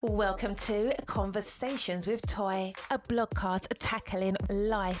Welcome to Conversations with Toy, a blogcast tackling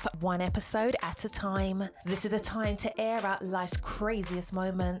life one episode at a time. This is the time to air out life's craziest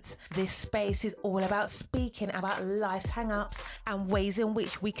moments. This space is all about speaking about life's hang-ups and ways in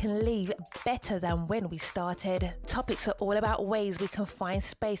which we can leave better than when we started. Topics are all about ways we can find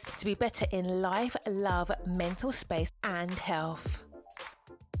space to be better in life, love, mental space, and health.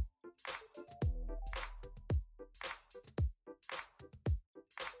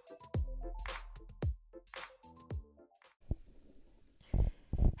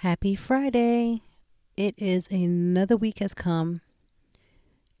 Happy Friday. It is another week has come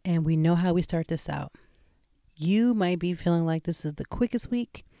and we know how we start this out. You might be feeling like this is the quickest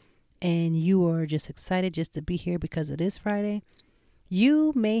week and you are just excited just to be here because it is Friday.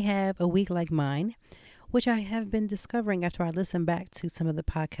 You may have a week like mine, which I have been discovering after I listen back to some of the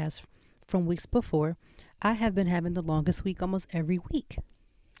podcasts from weeks before. I have been having the longest week almost every week.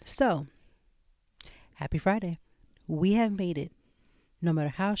 So, happy Friday. We have made it. No matter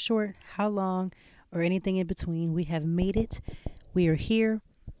how short, how long, or anything in between, we have made it. We are here.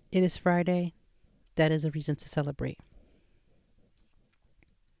 It is Friday. That is a reason to celebrate.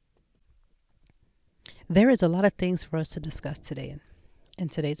 There is a lot of things for us to discuss today in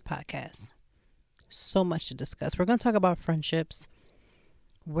today's podcast. So much to discuss. We're going to talk about friendships.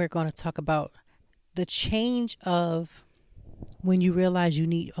 We're going to talk about the change of when you realize you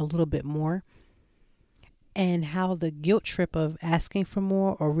need a little bit more. And how the guilt trip of asking for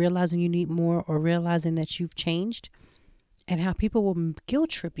more or realizing you need more or realizing that you've changed and how people will guilt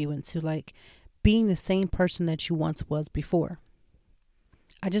trip you into like being the same person that you once was before.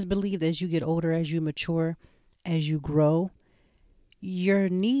 I just believe that as you get older, as you mature, as you grow, your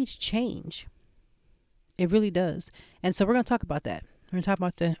needs change. It really does. And so we're going to talk about that. We're going to talk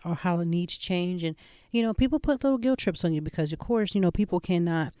about or how the needs change. And, people put little guilt trips on you because, of course, people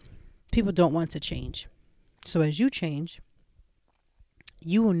don't want to change. So as you change,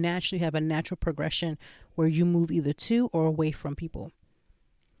 you will naturally have a natural progression where you move either to or away from people.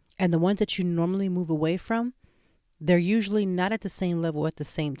 And the ones that you normally move away from, they're usually not at the same level at the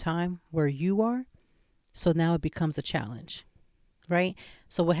same time where you are. So now it becomes a challenge, right?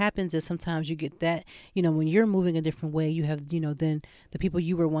 So what happens is sometimes you get that, when you're moving a different way, you have, then the people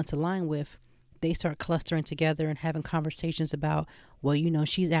you were once aligned with, they start clustering together and having conversations about, well,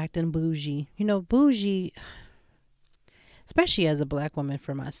 she's acting bougie. Bougie, especially as a Black woman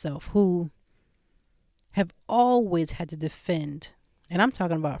for myself, who have always had to defend, and I'm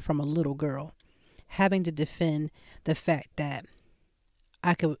talking about from a little girl, having to defend the fact that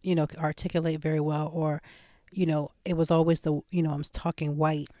I could, articulate very well, or, it was always I'm talking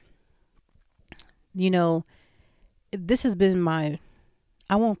white. This has been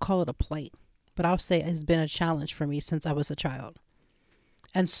I won't call it a plight, but I'll say it's been a challenge for me since I was a child.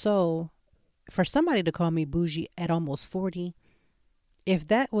 And so for somebody to call me bougie at almost 40, if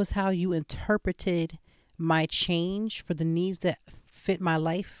that was how you interpreted my change for the needs that fit my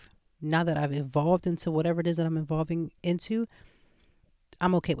life, now that I've evolved into whatever it is that I'm evolving into,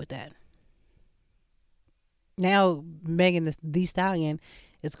 I'm okay with that. Now, Megan Thee Stallion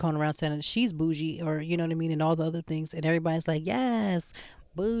is going around saying that she's bougie, or you know what I mean, and all the other things. And everybody's like, yes,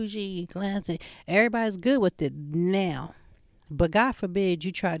 bougie, classy. Everybody's good with it now. But God forbid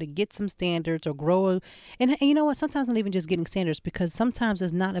you try to get some standards or grow. And you know what? Sometimes not even just getting standards, because sometimes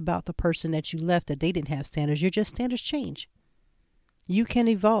it's not about the person that you left that they didn't have standards. Standards change. You can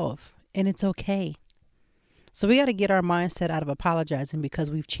evolve and it's okay. So we got to get our mindset out of apologizing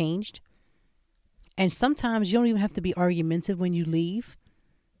because we've changed. And sometimes you don't even have to be argumentative when you leave.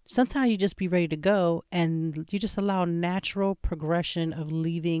 Sometimes you just be ready to go and you just allow natural progression of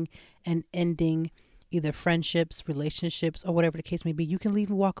leaving and ending either friendships, relationships, or whatever the case may be. You can leave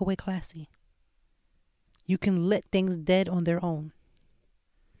and walk away classy. You can let things dead on their own.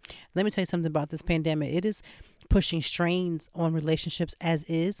 Let me tell you something about this pandemic. It is pushing strains on relationships as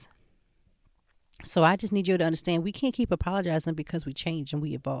is. So I just need you to understand we can't keep apologizing because we change and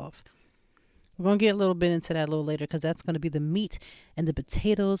we evolve. We're going to get a little bit into that a little later because that's going to be the meat and the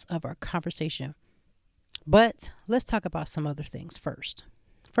potatoes of our conversation. But let's talk about some other things first.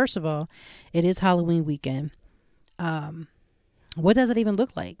 First of all, it is Halloween weekend. What does it even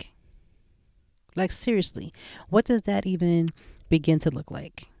look like? Like, seriously, what does that even begin to look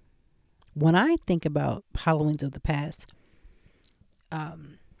like? When I think about Halloweens of the past,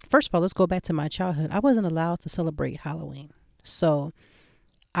 first of all, let's go back to my childhood. I wasn't allowed to celebrate Halloween. So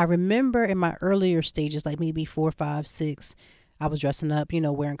I remember in my earlier stages, like maybe 4, 5, 6, I was dressing up,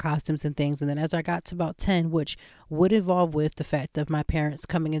 wearing costumes and things. And then as I got to about 10, which would involve with the fact of my parents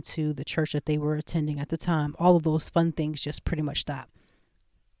coming into the church that they were attending at the time, all of those fun things just pretty much stopped.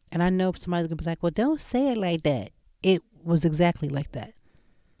 And I know somebody's going to be like, well, don't say it like that. It was exactly like that.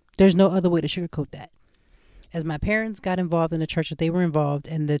 There's no other way to sugarcoat that. As my parents got involved in the church that they were involved,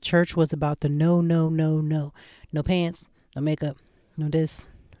 and the church was about the no, no, no, no. No pants, no makeup, no this,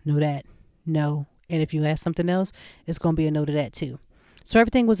 no that, no. And if you ask something else, it's going to be a no to that too. So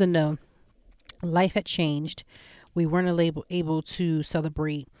everything was a no. Life had changed. We weren't able to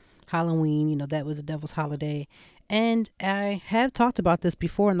celebrate Halloween. You know, that was the devil's holiday. And I have talked about this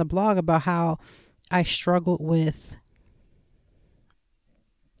before in the blog about how I struggled with,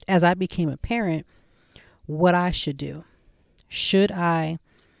 as I became a parent, what I should do. Should I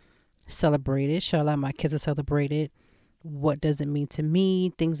celebrate it? Should I allow my kids to celebrate it? What does it mean to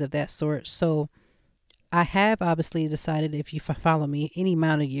me? Things of that sort. So I have obviously decided, if you follow me any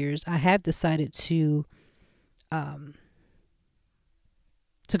amount of years, I have decided to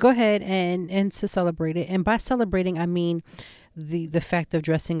go ahead and to celebrate it. And by celebrating, I mean the fact of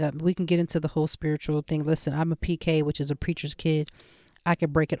dressing up. We can get into the whole spiritual thing. Listen, I'm a PK, which is a preacher's kid. I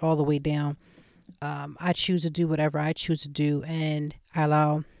could break it all the way down. I choose to do whatever I choose to do, and I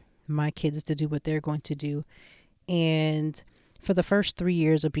allow my kids to do what they're going to do. And for the first 3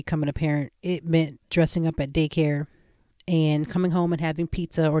 years of becoming a parent, it meant dressing up at daycare and coming home and having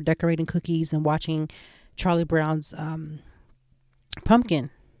pizza or decorating cookies and watching Charlie Brown's Pumpkin.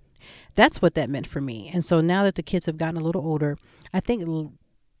 That's what that meant for me. And so now that the kids have gotten a little older, I think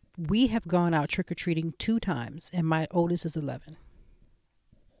we have gone out trick-or-treating 2 times, and my oldest is 11.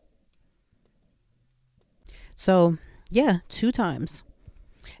 So yeah, 2 times.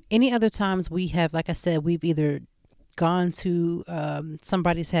 Any other times we have, like I said, we've either gone to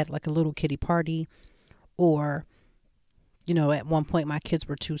somebody's had like a little kiddie party, or, you know, at one point my kids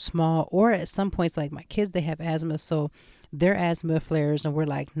were too small, or at some points, like my kids, they have asthma, so their asthma flares, and we're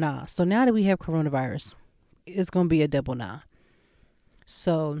like, nah. So now that we have coronavirus, it's going to be a double nah.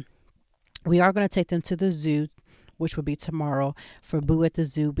 So we are going to take them to the zoo, which will be tomorrow, for Boo at the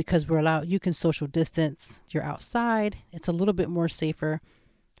Zoo, because we're allowed, you can social distance, you're outside. It's a little bit more safer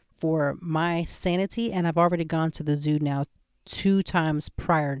for my sanity. And I've already gone to the zoo now 2 times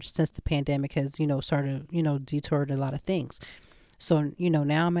prior, since the pandemic has, started, detoured a lot of things. So,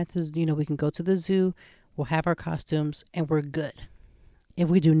 now I'm at the, we can go to the zoo, we'll have our costumes, and we're good. If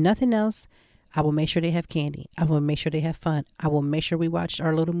we do nothing else, I will make sure they have candy. I will make sure they have fun. I will make sure we watch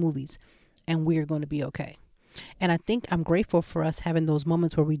our little movies, and we're going to be okay. And I think I'm grateful for us having those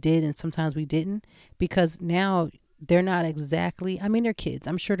moments where we did and sometimes we didn't, because now they're not exactly, I mean, they're kids.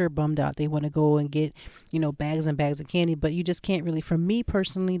 I'm sure they're bummed out. They want to go and get, bags and bags of candy, but you just can't really, for me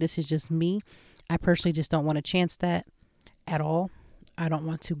personally, this is just me. I personally just don't want to chance that at all. I don't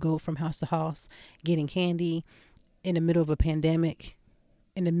want to go from house to house getting candy in the middle of a pandemic,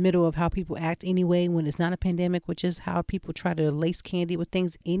 in the middle of how people act anyway, when it's not a pandemic, which is how people try to lace candy with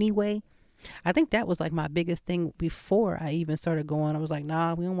things anyway. I think that was like my biggest thing before I even started going. I was like,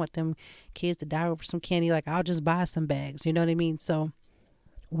 nah, we don't want them kids to die over some candy. Like, I'll just buy some bags. You know what I mean? So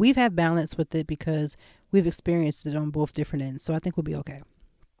we've had balance with it because we've experienced it on both different ends. So I think we'll be okay.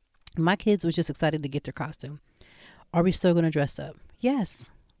 My kids was just excited to get their costume. Are we still going to dress up? Yes,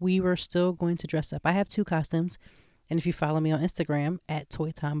 we were still going to dress up. I have 2 costumes. And if you follow me on Instagram at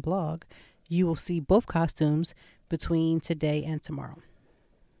ToyTimeBlog, you will see both costumes between today and tomorrow.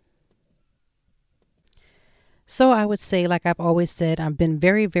 So I would say, like I've always said, I've been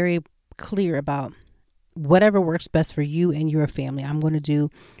very, very clear about whatever works best for you and your family. I'm going to do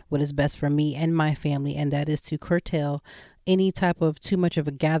what is best for me and my family, and that is to curtail any type of too much of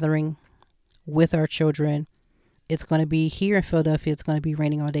a gathering with our children. It's going to be here in Philadelphia. It's going to be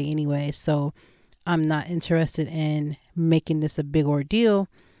raining all day anyway. So I'm not interested in making this a big ordeal.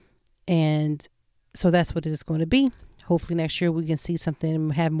 And so that's what it is going to be. Hopefully next year we can see something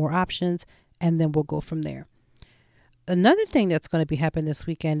and have more options, and then we'll go from there. Another thing that's going to be happening this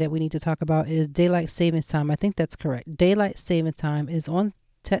weekend that we need to talk about is daylight savings time. I think that's correct. Daylight saving time is on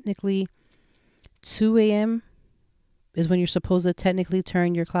technically 2 a.m. is when you're supposed to technically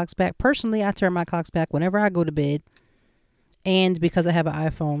turn your clocks back. Personally, I turn my clocks back whenever I go to bed. And because I have an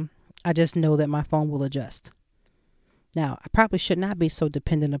iPhone, I just know that my phone will adjust. Now, I probably should not be so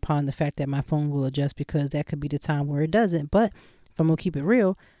dependent upon the fact that my phone will adjust, because that could be the time where it doesn't. But if I'm going to keep it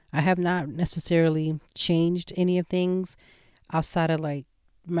real, I have not necessarily changed any of things outside of like,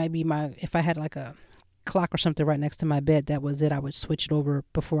 might be if I had like a clock or something right next to my bed, that was it. I would switch it over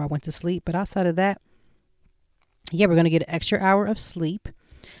before I went to sleep. But outside of that, yeah, we're going to get an extra hour of sleep.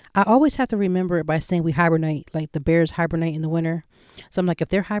 I always have to remember it by saying we hibernate, like the bears hibernate in the winter. So I'm like, if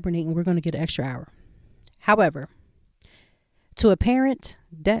they're hibernating, we're going to get an extra hour. However, to a parent,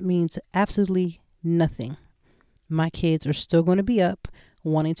 that means absolutely nothing. My kids are still going to be up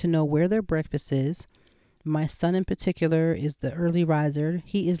wanting to know where their breakfast is. My son in particular is the early riser.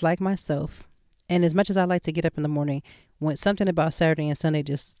 He is like myself. And as much as I like to get up in the morning, when something about Saturday and Sunday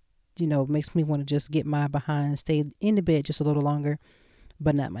just, makes me want to just get my behind and stay in the bed just a little longer,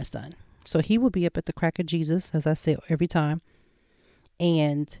 but not my son. So he will be up at the crack of Jesus, as I say every time.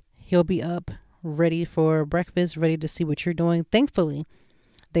 And he'll be up ready for breakfast, ready to see what you're doing. Thankfully,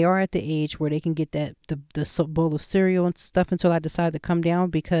 they are at the age where they can get the bowl of cereal and stuff until I decide to come down,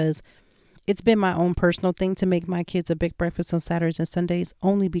 because it's been my own personal thing to make my kids a big breakfast on Saturdays and Sundays,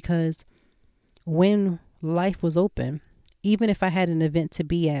 only because when life was open, even if I had an event to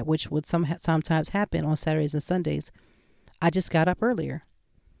be at, which would sometimes happen on Saturdays and Sundays, I just got up earlier.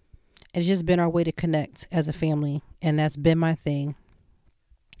 It's just been our way to connect as a family, and that's been my thing.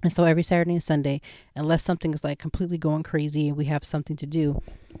 And so every Saturday and Sunday, unless something is like completely going crazy and we have something to do,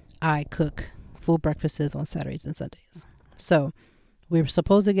 I cook full breakfasts on Saturdays and Sundays. So we were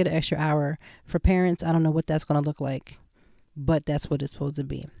supposed to get an extra hour. For parents, I don't know what that's going to look like, but that's what it's supposed to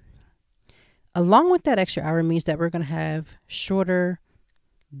be. Along with that extra hour means that we're going to have shorter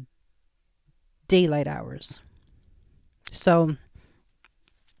daylight hours. So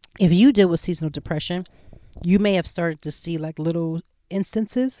if you deal with seasonal depression, you may have started to see like little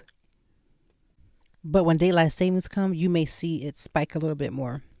instances, but when daylight savings come, you may see it spike a little bit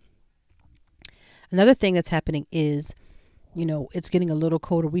more. Another thing that's happening is, it's getting a little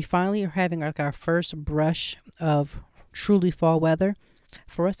colder. We finally are having like our first brush of truly fall weather.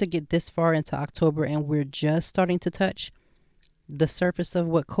 For us to get this far into October and we're just starting to touch the surface of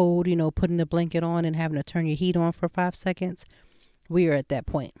what cold, putting a blanket on and having to turn your heat on for 5 seconds, we are at that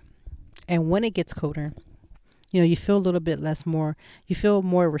point. And when it gets colder, you feel a little bit you feel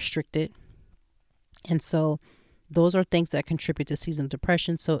more restricted. And so those are things that contribute to seasonal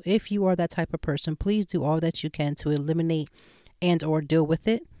depression. So if you are that type of person, please do all that you can to eliminate and or deal with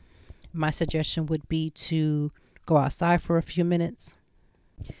it. My suggestion would be to go outside for a few minutes.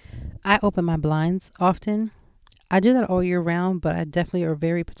 I open my blinds often. I do that all year round, but I definitely are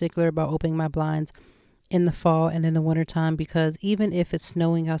very particular about opening my blinds in the fall and in the wintertime, because even if it's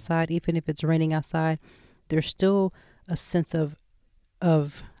snowing outside, even if it's raining outside, there's still a sense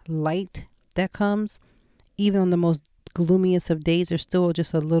of light that comes. Even on the most gloomiest of days, there's still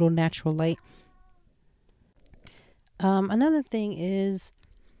just a little natural light. Another thing is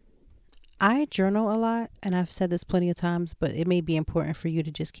I journal a lot, and I've said this plenty of times, but it may be important for you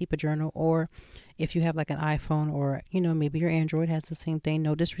to just keep a journal, or if you have like an iPhone, or, maybe your Android has the same thing.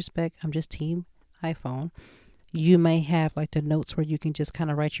 No disrespect. I'm just team iPhone. You may have like the notes where you can just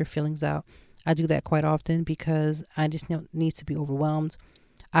kind of write your feelings out. I do that quite often because I just need to be overwhelmed.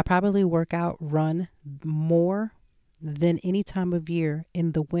 I probably run more than any time of year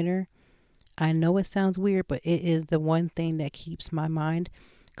in the winter. I know it sounds weird, but it is the one thing that keeps my mind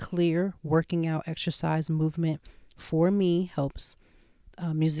clear. Working out, exercise, movement for me helps.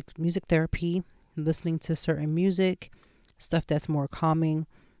 Music therapy, listening to certain music, stuff that's more calming,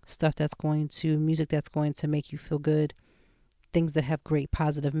 music that's going to make you feel good, things that have great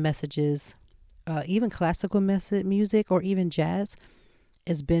positive messages, even classical music or even jazz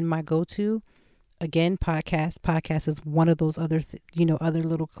has been my go-to. Again, podcast is one of those other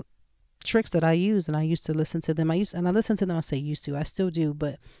little tricks that I use, and I used to listen to them. I listen to them. I say used to, I still do,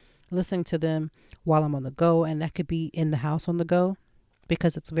 but listening to them while I'm on the go, and that could be in the house on the go,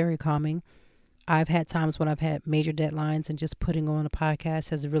 because it's very calming. I've had times when I've had major deadlines, and just putting on a podcast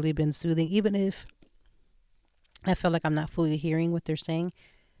has really been soothing, even if I feel like I'm not fully hearing what they're saying.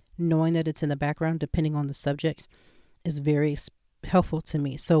 Knowing that it's in the background, depending on the subject, is very helpful to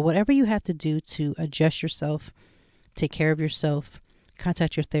me. So whatever you have to do to adjust yourself, take care of yourself,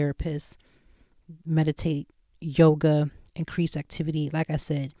 contact your therapist, meditate, yoga, increase activity. Like I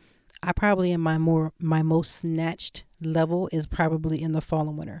said, I probably am my most snatched level is probably in the fall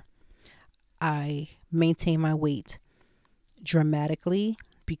and winter. I maintain my weight dramatically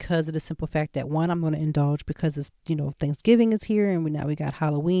because of the simple fact that, one, I'm going to indulge because it's, Thanksgiving is here, and we got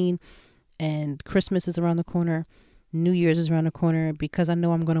Halloween, and Christmas is around the corner. New Year's is around the corner, because I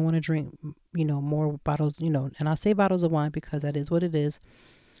know I'm going to want to drink, more bottles, and I'll say bottles of wine because that is what it is.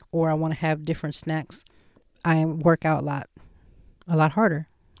 Or I want to have different snacks. I work out a lot harder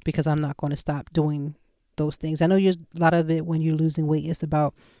because I'm not going to stop doing those things. I know a lot of it when you're losing weight is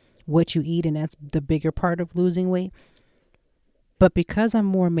about what you eat, and that's the bigger part of losing weight. But because I'm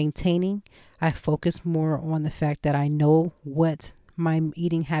more maintaining, I focus more on the fact that I know what my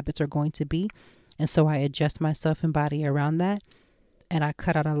eating habits are going to be. And so I adjust myself and body around that. And I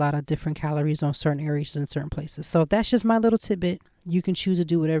cut out a lot of different calories on certain areas and certain places. So that's just my little tidbit. You can choose to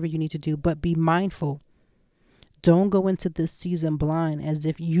do whatever you need to do, but be mindful. Don't go into this season blind as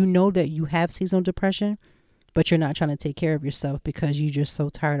if you know that you have seasonal depression, but you're not trying to take care of yourself because you're just so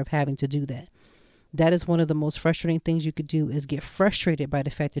tired of having to do that. That is one of the most frustrating things you could do, is get frustrated by the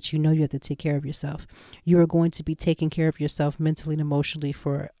fact that you know you have to take care of yourself. You are going to be taking care of yourself mentally and emotionally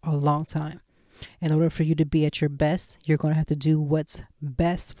for a long time. In order for you to be at your best, you're going to have to do what's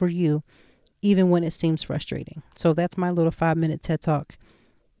best for you, even when it seems frustrating. So that's my little 5-minute TED Talk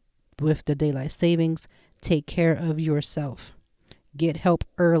with the daylight savings. Take care of yourself. Get help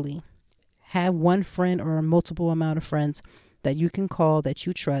early. Have one friend or a multiple amount of friends that you can call, that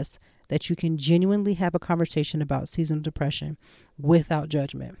you trust, that you can genuinely have a conversation about seasonal depression without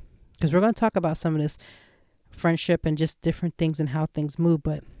judgment. Because we're going to talk about some of this friendship and just different things and how things move,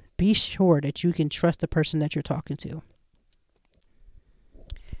 but be sure that you can trust the person that you're talking to.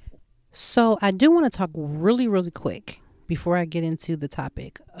 So I do want to talk really, really quick before I get into the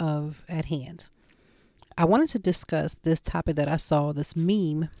topic at hand. I wanted to discuss this topic that I saw, this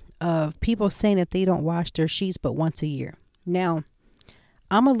meme of people saying that they don't wash their sheets but once a year. Now,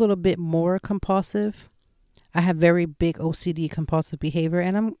 I'm a little bit more compulsive. I have very big OCD, compulsive behavior,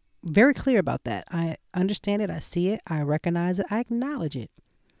 and I'm very clear about that. I understand it. I see it. I recognize it. I acknowledge it.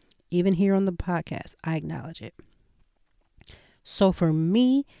 Even here on the podcast, I acknowledge it. So for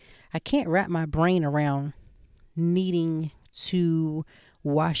me, I can't wrap my brain around needing to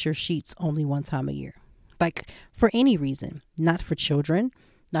wash your sheets only one time a year. Like, for any reason, not for children,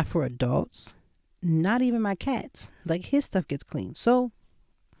 not for adults, not even my cats. Like, his stuff gets clean. So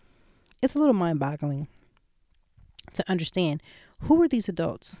it's a little mind-boggling to understand, who are these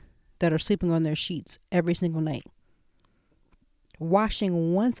adults that are sleeping on their sheets every single night?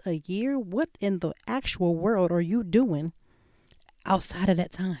 Washing once a year? What in the actual world are you doing outside of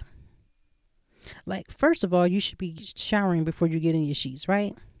that time? Like, first of all, you should be showering before you get in your sheets,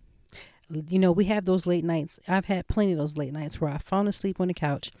 right? You know, we have those late nights. I've had plenty of those late nights where I've fallen asleep on the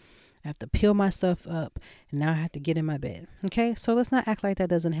couch. I have to peel myself up, and now I have to get in my bed. Okay, so let's not act like that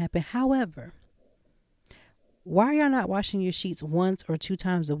doesn't happen. However, why are y'all not washing your sheets once or 2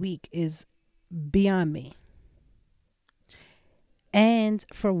 times a week is beyond me. And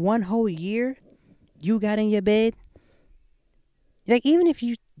for one whole year, you got in your bed. Like, even if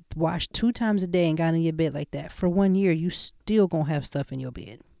you washed 2 times a day and got in your bed like that, for 1 year, you still gonna have stuff in your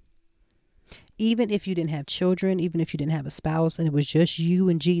bed. Even if you didn't have children, even if you didn't have a spouse and it was just you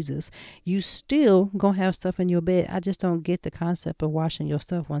and Jesus, you still gonna have stuff in your bed. I just don't get the concept of washing your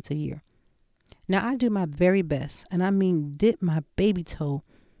stuff once a year. Now, I do my very best, and I mean dip my baby toe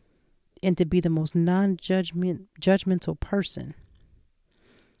in to be the most judgmental person.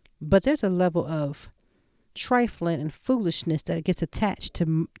 But there's a level of trifling and foolishness that gets attached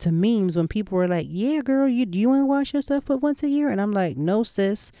to memes when people are like, yeah, girl, you ain't wash your stuff but once a year. And I'm like, no,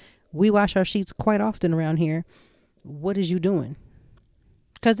 sis. We wash our sheets quite often around here. What is you doing?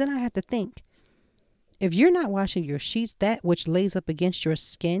 Because then I have to think, if you're not washing your sheets, that which lays up against your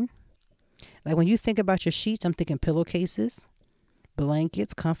skin, like when you think about your sheets, I'm thinking pillowcases,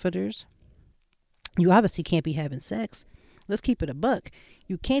 blankets, comforters. You obviously can't be having sex. Let's keep it a buck.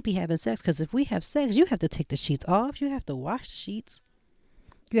 You can't be having sex, because if we have sex, you have to take the sheets off. You have to wash the sheets.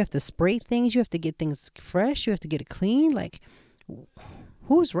 You have to spray things. You have to get things fresh. You have to get it clean. Like,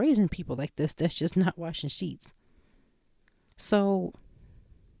 who's raising people like this that's just not washing sheets? So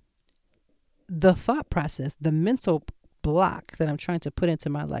the thought process, the mental block that I'm trying to put into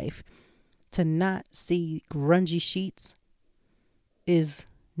my life to not see grungy sheets is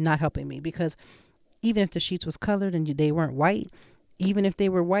not helping me, because even if the sheets was colored and they weren't white, even if they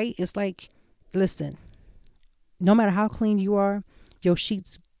were white, it's like, listen, no matter how clean you are, your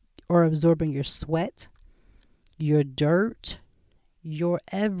sheets are absorbing your sweat, your dirt, your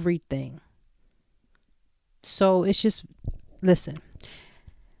everything. So it's just, listen,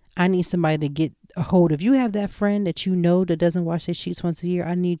 I need somebody to get a hold. If you have that friend that you know that doesn't wash their sheets once a year,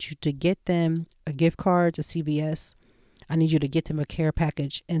 I need you to get them a gift card to CVS. I need you to get them a care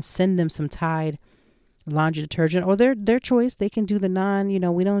package and send them some Tide laundry detergent, or their choice. They can do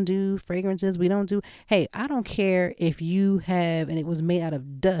the we don't do fragrances. We don't do, hey, I don't care if you have, and it was made out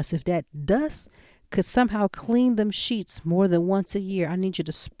of dust. If that dust could somehow clean them sheets more than once a year, I need you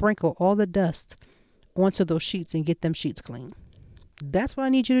to sprinkle all the dust onto those sheets and get them sheets clean. That's what I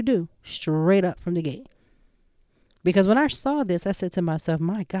need you to do, straight up from the gate. Because when I saw this, I said to myself,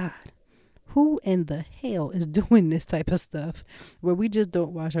 my God, who in the hell is doing this type of stuff where we just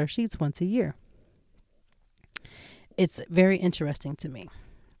don't wash our sheets once a year? It's very interesting to me.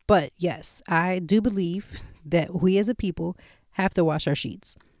 But yes, I do believe that we as a people have to wash our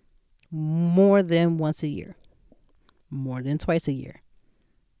sheets more than once a year, more than twice a year,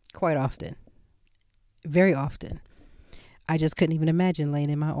 quite often. very often. I just couldn't even imagine laying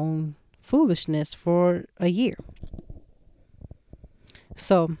in my own foolishness for a year.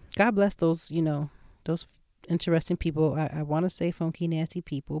 So God bless those, those interesting people. I want to say funky, nasty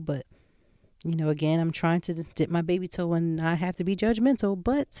people, but again, I'm trying to dip my baby toe and not have to be judgmental,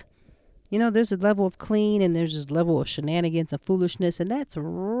 but there's a level of clean and there's this level of shenanigans and foolishness, and that's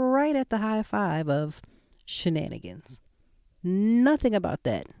right at the high five of shenanigans. Nothing about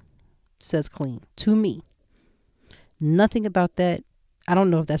that says clean to me. Nothing about that. I don't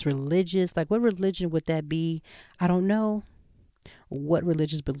know if that's religious. Like, what religion would that be? I don't know what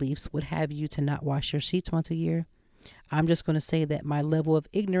religious beliefs would have you to not wash your sheets once a year. I'm just going to say that my level of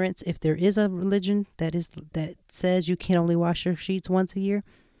ignorance, if there is a religion that says you can only wash your sheets once a year,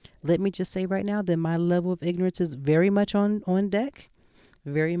 let me just say right now that my level of ignorance is very much on deck,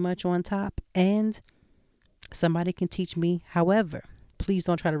 very much on top, and somebody can teach me. However, please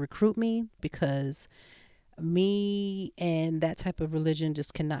don't try to recruit me, because me and that type of religion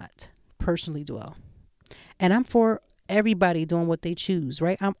just cannot personally dwell. And I'm for everybody doing what they choose,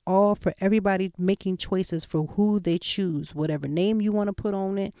 right? I'm all for everybody making choices for who they choose. Whatever name you want to put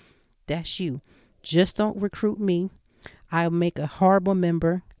on it, that's you. Just don't recruit me. I'll make a horrible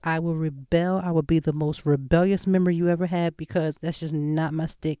member. I will rebel. I will be the most rebellious member you ever had, because that's just not my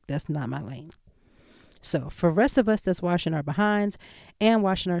stick. That's not my lane. So for the rest of us that's washing our behinds and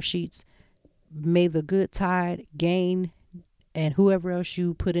washing our sheets, may the good tide gain and whoever else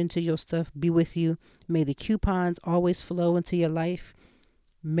you put into your stuff be with you. May the coupons always flow into your life.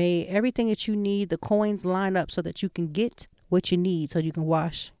 May everything that you need, the coins line up so that you can get what you need so you can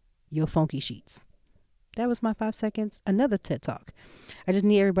wash your funky sheets. That was my 5 seconds. Another TED Talk. I just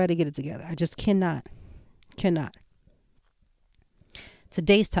need everybody to get it together. I just cannot.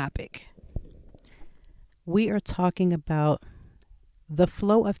 Today's topic. We are talking about the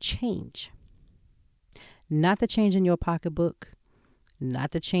flow of change. Not the change in your pocketbook,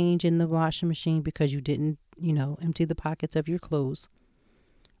 not the change in the washing machine because you didn't, empty the pockets of your clothes.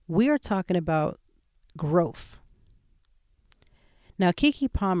 We are talking about growth. Now,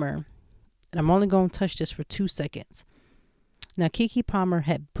 Keke Palmer, and I'm only going to touch this for 2 seconds. Now, Keke Palmer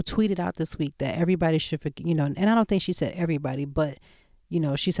had tweeted out this week that everybody should, and I don't think she said everybody, but,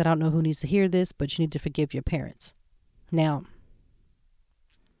 she said, I don't know who needs to hear this, but you need to forgive your parents. Now,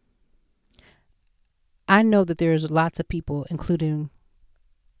 I know that there's lots of people, including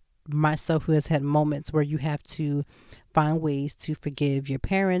myself, who has had moments where you have to find ways to forgive your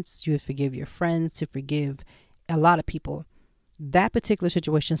parents, to forgive your friends, to forgive a lot of people. That particular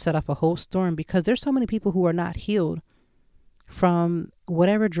situation set off a whole storm because there's so many people who are not healed from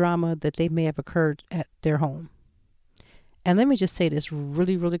whatever drama that they may have occurred at their home. And let me just say this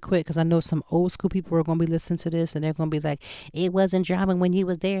really, really quick, because I know some old school people are going to be listening to this and they're going to be like, it wasn't drama when you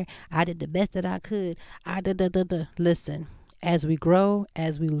was there. I did the best that I could. Listen, as we grow,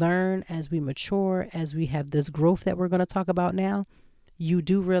 as we learn, as we mature, as we have this growth that we're going to talk about now, you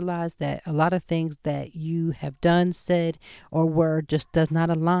do realize that a lot of things that you have done, said, or were just does not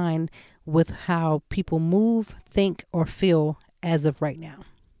align with how people move, think, or feel as of right now.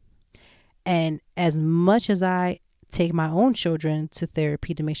 And as much as I take my own children to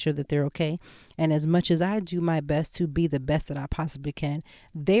therapy to make sure that they're okay, and as much as I do my best to be the best that I possibly can,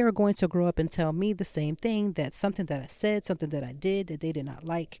 they are going to grow up and tell me the same thing, that something that I said, something that I did that they did not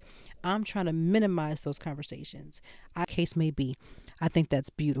like. I'm trying to minimize those conversations. Case may be. I think that's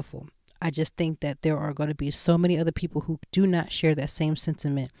beautiful. I just think that there are going to be so many other people who do not share that same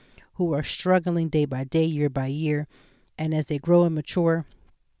sentiment, who are struggling day by day, year by year. And as they grow and mature,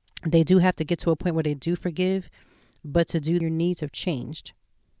 they do have to get to a point where they do forgive, but to do, your needs have changed.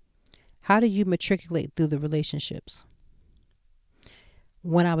 How do you matriculate through the relationships?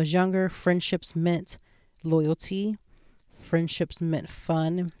 When I was younger, friendships meant loyalty. Friendships meant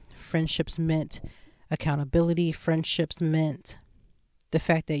fun. Friendships meant accountability. Friendships meant the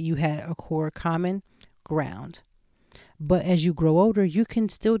fact that you had a core common ground. But as you grow older, you can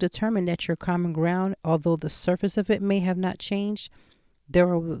still determine that your common ground, although the surface of it may have not changed,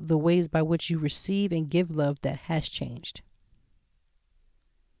 there are the ways by which you receive and give love that has changed.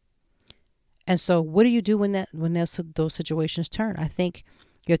 And so what do you do when those situations turn? I think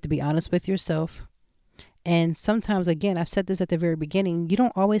you have to be honest with yourself. And sometimes, again, I've said this at the very beginning, you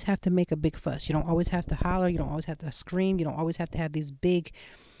don't always have to make a big fuss. You don't always have to holler. You don't always have to scream. You don't always have to have these big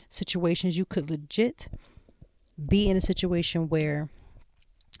situations. You could legit be in a situation where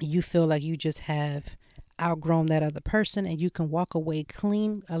you feel like you just have outgrown that other person and you can walk away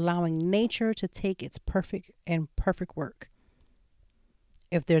clean, allowing nature to take its perfect work.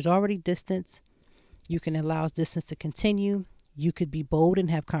 If there's already distance, you can allow distance to continue. You could be bold and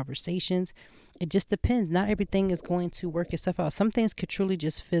have conversations. It just depends. Not everything is going to work itself out. Some things could truly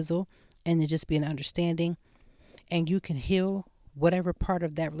just fizzle and it just be an understanding, and you can heal whatever part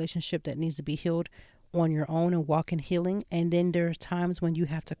of that relationship that needs to be healed on your own and walk in healing. And then there are times when you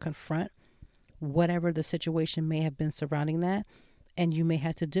have to confront whatever the situation may have been surrounding that, and you may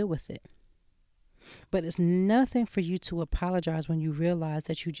have to deal with it. But it's nothing for you to apologize when you realize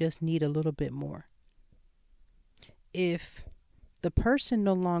that you just need a little bit more. If the person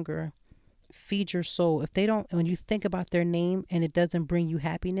no longer feeds your soul, if they don't, when you think about their name and it doesn't bring you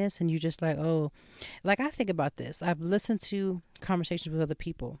happiness, and you're just like, oh, like I think about this. I've listened to conversations with other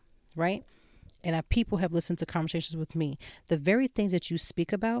people, right? And people have listened to conversations with me. The very things that you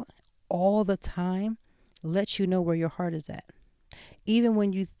speak about all the time lets you know where your heart is at. Even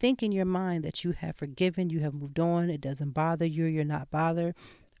when you think in your mind that you have forgiven, you have moved on, it doesn't bother you, you're not bothered.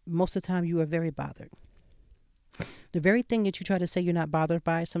 Most of the time you are very bothered. The very thing that you try to say you're not bothered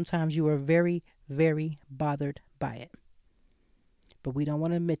by, sometimes you are very, very bothered by it. But we don't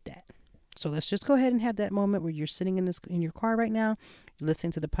want to admit that. So let's just go ahead and have that moment where you're sitting in your car right now, you're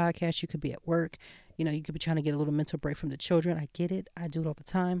listening to the podcast. You could be at work. You could be trying to get a little mental break from the children. I get it. I do it all the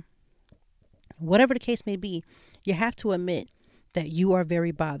time. Whatever the case may be, you have to admit that you are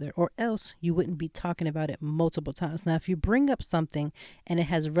very bothered, or else you wouldn't be talking about it multiple times. Now, if you bring up something and it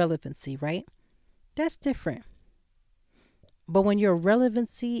has relevancy, right? That's different. But when your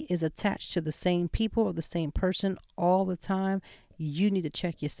relevancy is attached to the same people or the same person all the time, you need to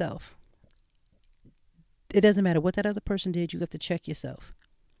check yourself. It doesn't matter what that other person did. You have to check yourself.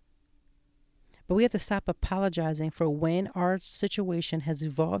 But we have to stop apologizing for when our situation has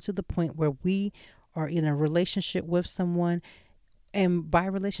evolved to the point where we are in a relationship with someone. And by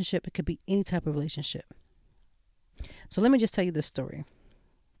relationship, it could be any type of relationship. So let me just tell you this story.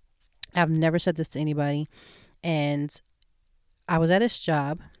 I've never said this to anybody. And I was at this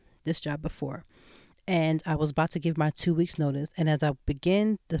job before, and I was about to give my 2 weeks notice. And as I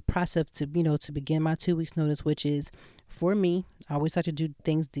begin the process to begin my 2 weeks notice, which is for me, I always like to do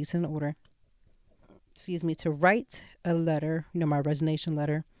things decent in order. To write a letter, my resignation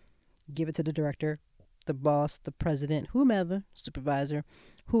letter, give it to the director, the boss, the president, whomever, supervisor,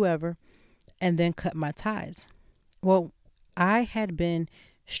 whoever, and then cut my ties. Well, I had been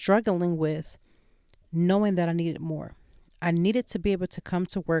struggling with knowing that I needed more. I needed to be able to come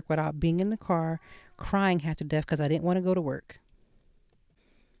to work without being in the car crying half to death because I didn't want to go to work.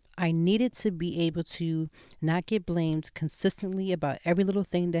 I needed to be able to not get blamed consistently about every little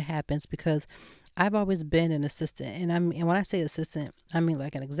thing that happens, because I've always been an assistant. And when I say assistant, I mean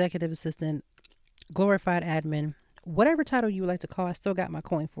like an executive assistant, glorified admin, whatever title you like to call, I still got my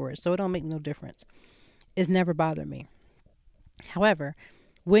coin for it. So it don't make no difference. It's never bothered me. However,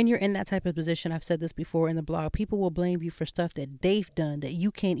 when you're in that type of position, I've said this before in the blog, people will blame you for stuff that they've done that you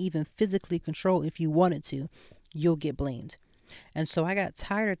can't even physically control. If you wanted to, you'll get blamed. And so I got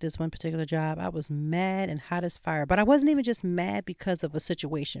tired at this one particular job. I was mad and hot as fire, but I wasn't even just mad because of a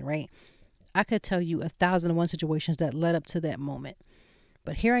situation, right? I could tell you 1,001 situations that led up to that moment.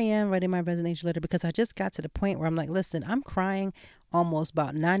 But here I am writing my resignation letter because I just got to the point where I'm like, listen, I'm crying almost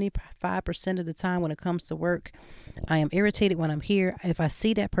about 95% of the time when it comes to work. I am irritated when I'm here. If I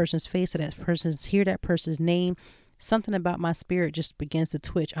see that person's face or hear that person's name, something about my spirit just begins to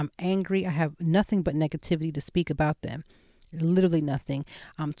twitch. I'm angry. I have nothing but negativity to speak about them. Literally nothing.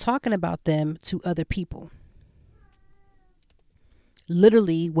 I'm talking about them to other people.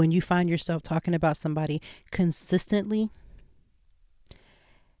 Literally, when you find yourself talking about somebody consistently,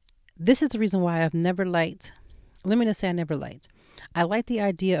 this is the reason why I've never liked, let me just say I never liked. I like the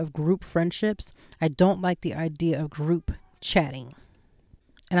idea of group friendships. I don't like the idea of group chatting.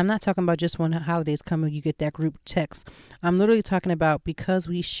 And I'm not talking about just when holidays come and you get that group text. I'm literally talking about because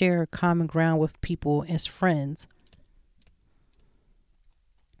we share common ground with people as friends.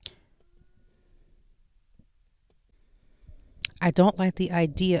 I don't like the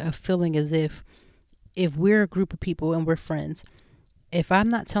idea of feeling as if we're a group of people and we're friends, if I'm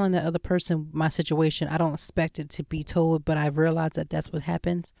not telling the other person my situation, I don't expect it to be told, but I realize that that's what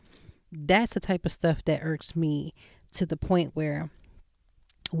happens. That's the type of stuff that irks me to the point where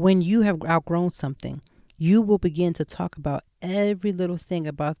when you have outgrown something, you will begin to talk about every little thing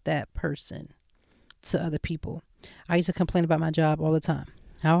about that person to other people. I used to complain about my job all the time.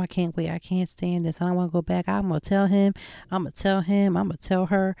 Oh, I can't wait. I can't stand this. I don't want to go back. I'm going to tell him. I'm going to tell him. I'm going to tell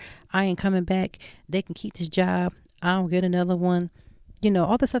her. I ain't coming back. They can keep this job. I don't get another one.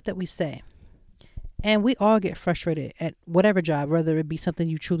 All the stuff that we say. And we all get frustrated at whatever job, whether it be something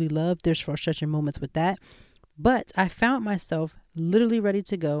you truly love. There's frustration moments with that. But I found myself literally ready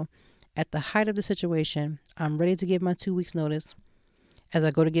to go At the height of the situation, I'm ready to give my 2 weeks notice. As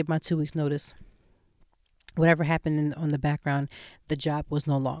I go to give my 2 weeks notice, whatever happened on the background, the job was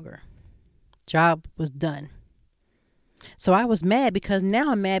no longer. Job was done. So I was mad because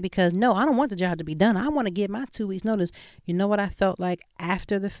now I'm mad because no, I don't want the job to be done. I want to give my 2 weeks notice. You know what I felt like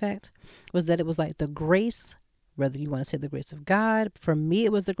after the fact was that it was like the grace, whether you want to say the grace of God, for me,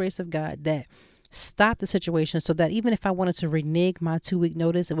 it was the grace of God that stopped the situation so that even if I wanted to renege my 2 week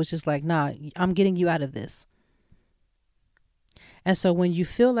notice, it was just like, nah, I'm getting you out of this. And so when you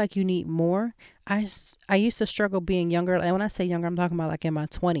feel like you need more, I used to struggle being younger. And when I say younger, I'm talking about like in my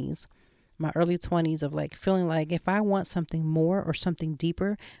 20s. My early 20s of like feeling like if I want something more or something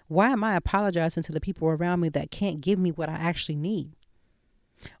deeper, why am I apologizing to the people around me that can't give me what I actually need?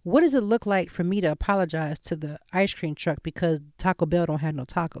 What does it look like for me to apologize to the ice cream truck because Taco Bell don't have no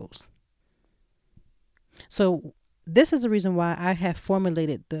tacos? So this is the reason why I have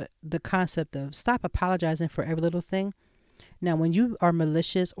formulated the concept of stop apologizing for every little thing. Now, when you are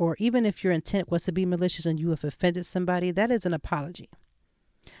malicious, or even if your intent was to be malicious and you have offended somebody, that is an apology.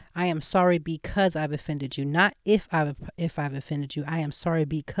 I am sorry because I've offended you, not if I've offended you. I am sorry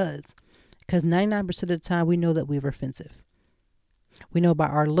because 99% of the time we know that we're offensive. We know by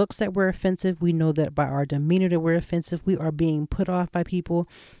our looks that we're offensive. We know that by our demeanor that we're offensive. We are being put off by people.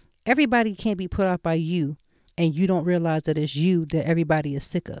 Everybody can't be put off by you, and you don't realize that it's you that everybody is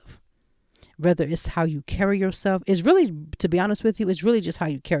sick of. Whether it's how you carry yourself, it's really, to be honest with you, it's really just how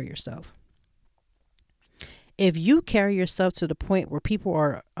you carry yourself. If you carry yourself to the point where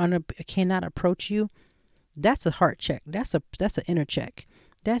people cannot approach you, that's a heart check. That's an inner check.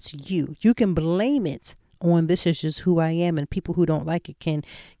 That's you. You can blame it on this is just who I am, and people who don't like it can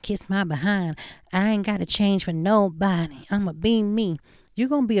kiss my behind. I ain't got to change for nobody. I'ma be me. You're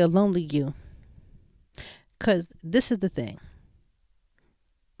going to be a lonely you. Because this is the thing.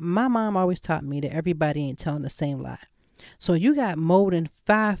 My mom always taught me that everybody ain't telling the same lie. So you got more than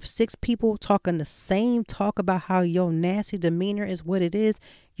 5-6 people talking the same talk about how your nasty demeanor is what it is.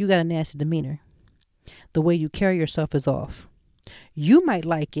 You got a nasty demeanor. The way you carry yourself is off. You might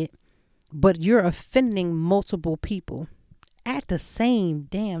like it, but you're offending multiple people at the same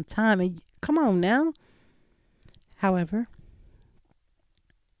damn time. And come on now. However,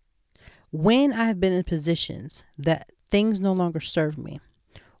 when I've been in positions that things no longer serve me,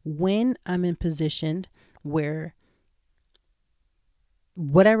 when I'm in position where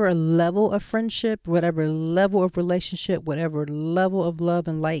whatever level of friendship, whatever level of relationship, whatever level of love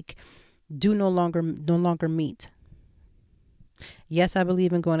and like do no longer meet. Yes, I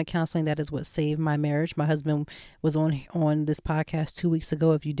believe in going to counseling. That is what saved my marriage. My husband was on this podcast 2 weeks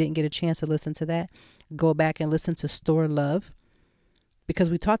ago. If you didn't get a chance to listen to that, go back and listen to Store Love, because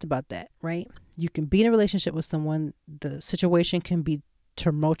we talked about that, right? You can be in a relationship with someone. The situation can be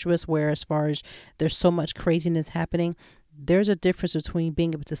tumultuous, where as far as there's so much craziness happening, there's a difference between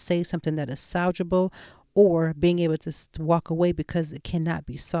being able to say something that is salvageable or being able to walk away because it cannot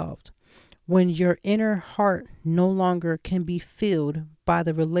be solved. When your inner heart no longer can be filled by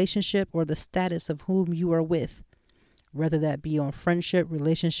the relationship or the status of whom you are with, whether that be on friendship,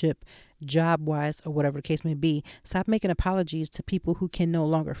 relationship, job-wise, or whatever the case may be, stop making apologies to people who can no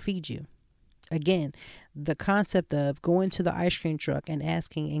longer feed you. Again, the concept of going to the ice cream truck and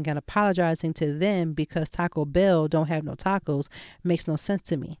asking and apologizing to them because Taco Bell don't have no tacos makes no sense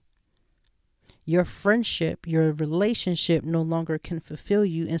to me. Your friendship, your relationship no longer can fulfill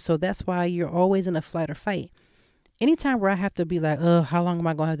you. And so that's why you're always in a flight or fight. Anytime where I have to be like, oh, how long am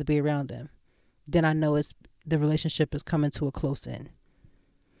I going to have to be around them? Then I know the relationship is coming to a close end.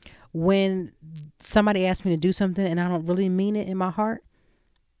 When somebody asks me to do something and I don't really mean it in my heart,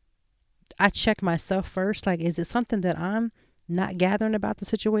 I check myself first. Like, is it something that I'm not gathering about the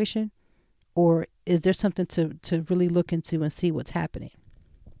situation? Or is there something to really look into and see what's happening?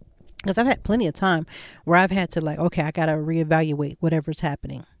 Because I've had plenty of time where I've had to okay, I got to reevaluate whatever's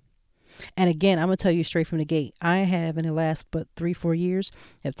happening. And again, I'm going to tell you straight from the gate, I have in the last 3-4 years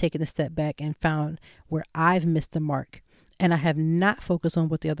have taken a step back and found where I've missed the mark. And I have not focused on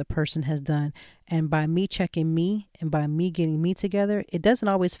what the other person has done. And by me checking me and by me getting me together, it doesn't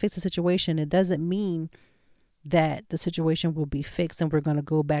always fix the situation. It doesn't mean that the situation will be fixed and we're going to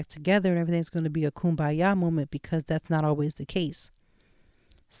go back together and everything's going to be a kumbaya moment, because that's not always the case.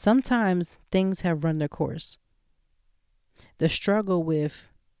 Sometimes things have run their course. The struggle with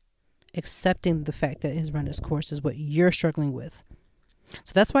accepting the fact that it has run its course is what you're struggling with.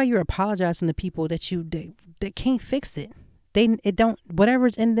 So that's why you're apologizing to people that can't fix it.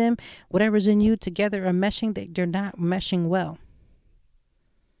 Whatever's in them, whatever's in you together are meshing, they're not meshing well.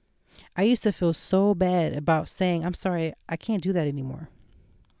 I used to feel so bad about saying, I'm sorry, I can't do that anymore.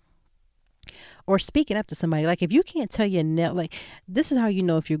 or speaking up to somebody. Like if you can't tell your nail, like this is how you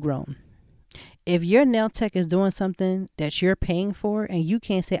know if you're grown. If your nail tech is doing something that you're paying for and you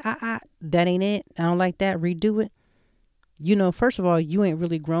can't say, that ain't it, I don't like that, redo it. You know, first of all, you ain't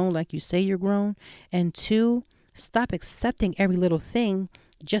really grown like you say you're grown. And two, stop accepting every little thing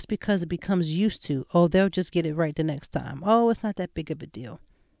just because it becomes used to. Oh, they'll just get it right the next time. Oh, it's not that big of a deal.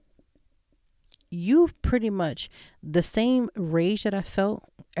 You pretty much, the same rage that I felt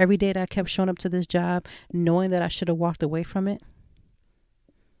every day that I kept showing up to this job, knowing that I should have walked away from it.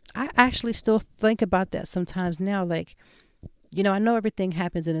 I actually still think about that sometimes now. Like, you know, I know everything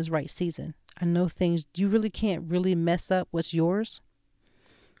happens in its right season. I know things, you really can't really mess up what's yours.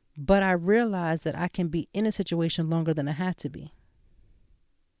 But I realize that I can be in a situation longer than I have to be.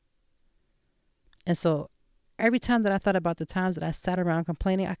 And so every time that I thought about the times that I sat around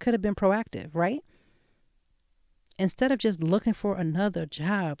complaining, I could have been proactive, right? Instead of just looking for another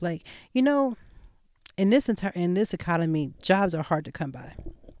job. Like, you know, in this economy, jobs are hard to come by.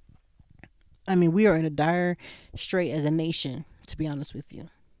 I mean, we are in a dire strait as a nation, to be honest with you.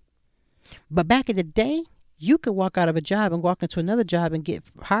 But back in the day, you could walk out of a job and walk into another job and get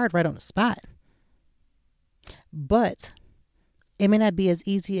hired right on the spot. But it may not be as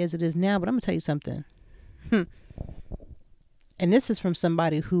easy as it is now, but I'm going to tell you something. And this is from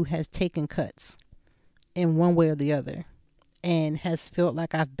somebody who has taken cuts in one way or the other and has felt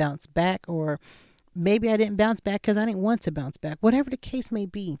like I've bounced back, or maybe I didn't bounce back because I didn't want to bounce back. Whatever the case may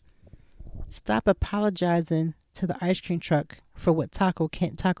be. Stop apologizing to the ice cream truck for what Taco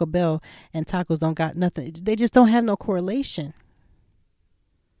Bell and tacos don't got nothing. They just don't have no correlation.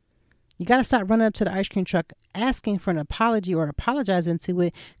 You got to stop running up to the ice cream truck asking for an apology or apologizing to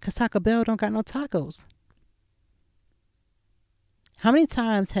it because Taco Bell don't got no tacos. How many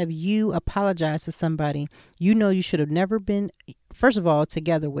times have you apologized to somebody you know you should have never been, first of all,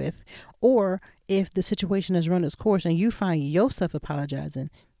 together with, or if the situation has run its course and you find yourself apologizing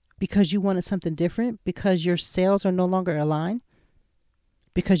because you wanted something different, because your sales are no longer aligned,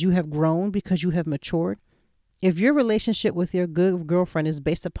 because you have grown, because you have matured? If your relationship with your good girlfriend is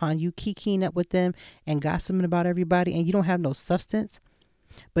based upon you kikiing up with them and gossiping about everybody and you don't have no substance,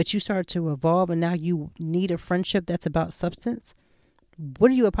 but you start to evolve and now you need a friendship that's about substance,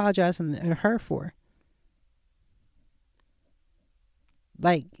 what are you apologizing to her for?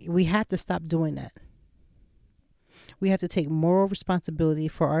 Like, we have to stop doing that. We have to take moral responsibility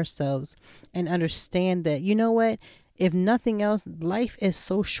for ourselves and understand that, you know what? If nothing else, life is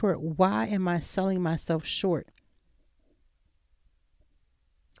so short. Why am I selling myself short?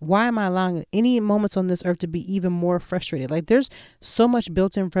 Why am I allowing any moments on this earth to be even more frustrated? Like, there's so much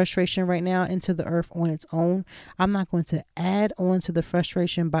built-in frustration right now into the earth on its own. I'm not going to add on to the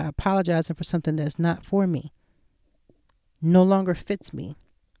frustration by apologizing for something that's not for me, no longer fits me.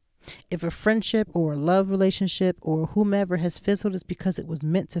 If a friendship or a love relationship or whomever has fizzled, it's because it was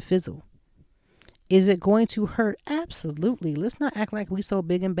meant to fizzle. Is it going to hurt? Absolutely. Let's not act like we so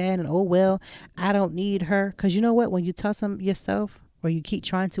big and bad and, oh, well, I don't need her. Because you know what? When you tell yourself, or you keep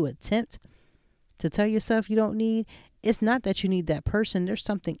trying to attempt to tell yourself you don't need, it's not that you need that person. There's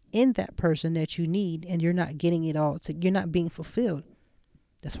something in that person that you need, and you're not getting it all. You're not being fulfilled.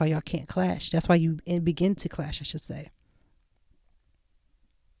 That's why y'all can't clash. That's why you begin to clash, I should say.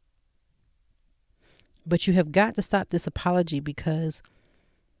 But you have got to stop this apology because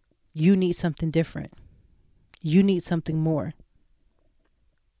you need something different. You need something more.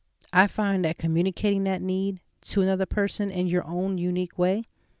 I find that communicating that need to another person in your own unique way,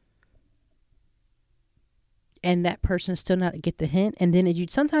 and that person still not get the hint, and then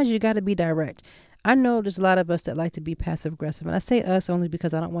sometimes you got to be direct. I know there's a lot of us that like to be passive aggressive, and I say us only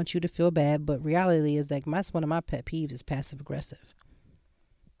because I don't want you to feel bad, but reality is like that's one of my pet peeves is passive aggressive.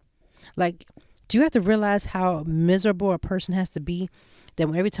 Like, do you have to realize how miserable a person has to be that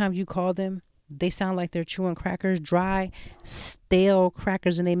when every time you call them, they sound like they're chewing crackers, dry, stale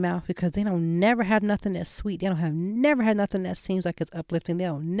crackers in their mouth, because they don't never have nothing that's sweet. They don't have never had nothing that seems like it's uplifting. They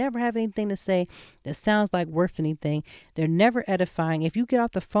don't never have anything to say that sounds like worth anything. They're never edifying. If you get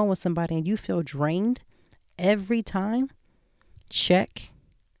off the phone with somebody and you feel drained every time, check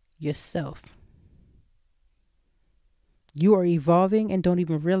yourself. You are evolving and don't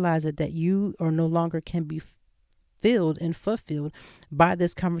even realize it, that you are no longer can be filled and fulfilled by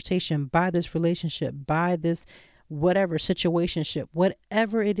this conversation, by this relationship, by this whatever situationship,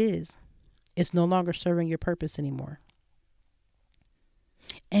 whatever it is. It's no longer serving your purpose anymore.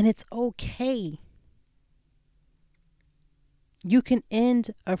 And it's okay. You can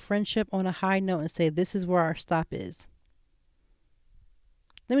end a friendship on a high note and say, this is where our stop is.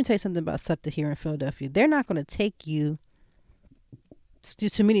 Let me tell you something about SEPTA here in Philadelphia. They're not going to take you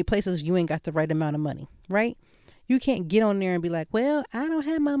too many places you ain't got the right amount of money, right? You can't get on there and be like, well, I don't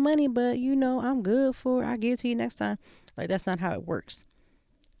have my money, but I'm good for it. I'll give it to you next time. Like, that's not how it works.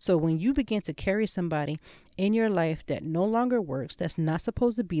 So when you begin to carry somebody in your life that no longer works, that's not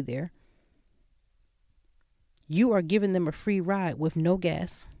supposed to be there, you are giving them a free ride with no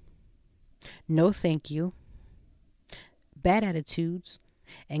gas, no thank you, bad attitudes,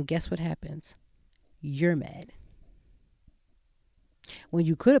 and guess what happens? You're mad. When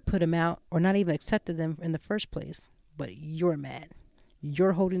you could have put them out or not even accepted them in the first place, but you're mad.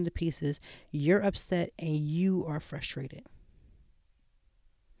 You're holding the pieces, you're upset, and you are frustrated.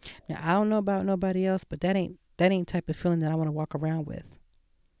 Now, I don't know about nobody else, but that ain't type of feeling that I want to walk around with.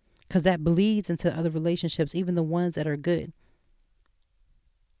 Because that bleeds into other relationships, even the ones that are good.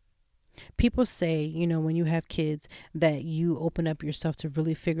 People say, when you have kids, that you open up yourself to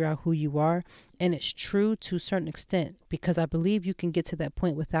really figure out who you are. And it's true to a certain extent, because I believe you can get to that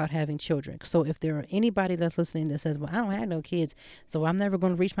point without having children. So if there are anybody that's listening that says, well, I don't have no kids, so I'm never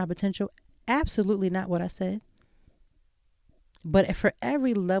going to reach my potential. Absolutely not what I said. But for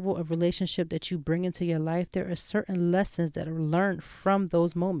every level of relationship that you bring into your life, there are certain lessons that are learned from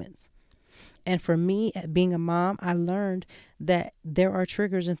those moments. And for me, at being a mom, I learned that there are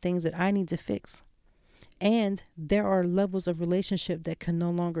triggers and things that I need to fix. And there are levels of relationship that can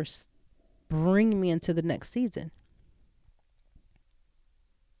no longer bring me into the next season.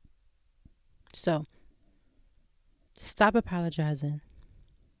 So stop apologizing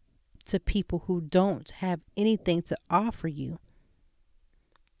to people who don't have anything to offer you.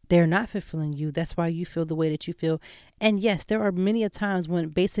 They're not fulfilling you. That's why you feel the way that you feel. And yes, there are many a times when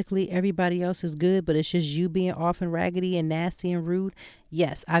basically everybody else is good, but it's just you being off and raggedy and nasty and rude.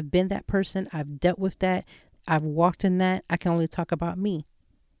 Yes, I've been that person. I've dealt with that. I've walked in that. I can only talk about me.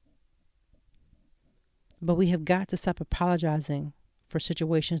 But we have got to stop apologizing for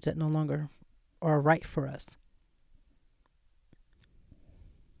situations that no longer are right for us.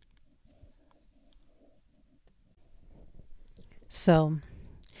 So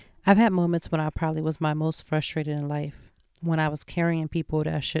I've had moments when I probably was my most frustrated in life, when I was carrying people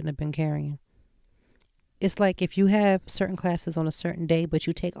that I shouldn't have been carrying. It's like if you have certain classes on a certain day, but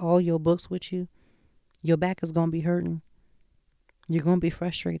you take all your books with you, your back is going to be hurting. You're going to be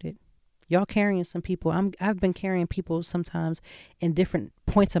frustrated. Y'all carrying some people. I've been carrying people sometimes in different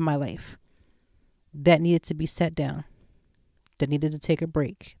points of my life that needed to be set down, that needed to take a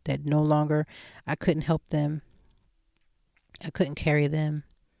break, that no longer I couldn't help them. I couldn't carry them.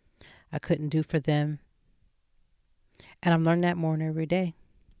 I couldn't do for them. And I'm learning that more and every day.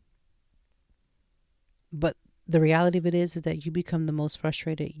 But the reality of it is that you become the most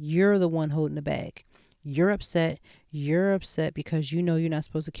frustrated. You're the one holding the bag. You're upset. You're upset because you're not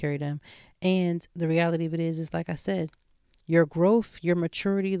supposed to carry them. And the reality of it is like I said, your growth, your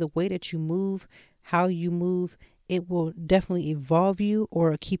maturity, the way that you move, how you move, it will definitely evolve you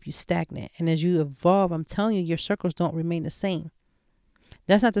or keep you stagnant. And as you evolve, I'm telling you, your circles don't remain the same.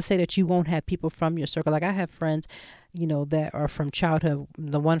 That's not to say that you won't have people from your circle. Like I have friends, that are from childhood.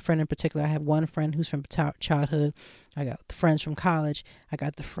 The one friend in particular, I have one friend who's from childhood. I got friends from college. I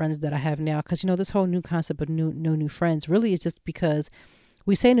got the friends that I have now. Because, this whole new concept of no new friends really is just because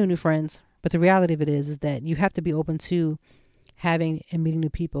we say new friends. But the reality of it is that you have to be open to having and meeting new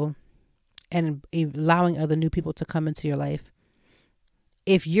people and allowing other new people to come into your life.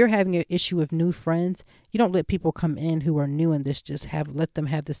 If you're having an issue with new friends, you don't let people come in who are new and let them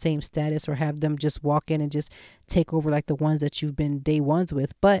have the same status or have them just walk in and just take over like the ones that you've been day ones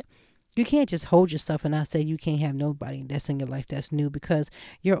with. But you can't just hold yourself and not say you can't have nobody that's in your life that's new, because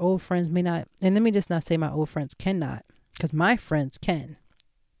your old friends may not. And let me just not say my old friends cannot, because my friends can.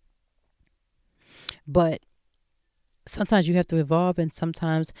 But sometimes you have to evolve and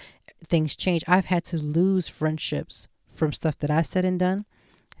sometimes things change. I've had to lose friendships from stuff that I said and done,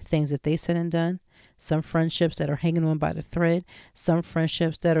 things that they said and done, some friendships that are hanging on by the thread, some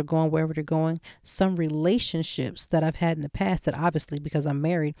friendships that are going wherever they're going, some relationships that I've had in the past that obviously, because I'm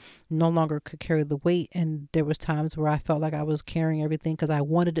married, no longer could carry the weight. And there was times where I felt like I was carrying everything because I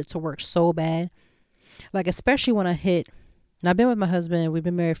wanted it to work so bad. Like, especially when and I've been with my husband, we've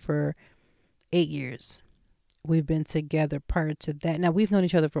been married for 8 years. We've been together prior to that. Now, we've known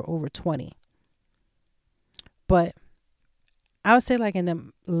each other for over 20. But I would say like in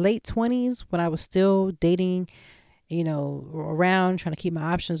the late 20s, when I was still dating, around trying to keep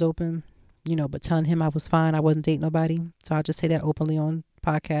my options open, but telling him I was fine. I wasn't dating nobody. So I'll just say that openly on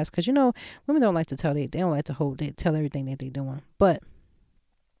podcasts. Because, women don't like to tell, they don't like to they tell everything that they're doing. But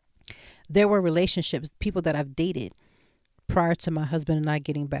there were relationships, people that I've dated prior to my husband and I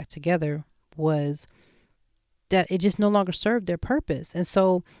getting back together, was that it just no longer served their purpose. And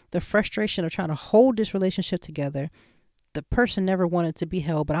so the frustration of trying to hold this relationship together, the person never wanted to be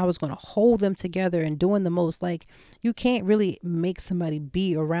held, but I was going to hold them together and doing the most. Like, you can't really make somebody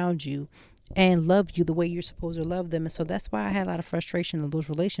be around you and love you the way you're supposed to love them. And so that's why I had a lot of frustration in those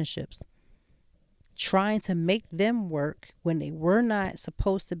relationships, trying to make them work when they were not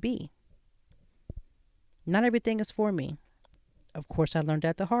supposed to be. Not everything is for me. Of course, I learned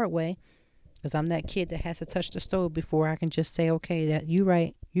that the hard way, because I'm that kid that has to touch the stove before I can just say, okay, that you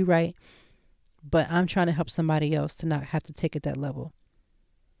right. But I'm trying to help somebody else to not have to take it that level.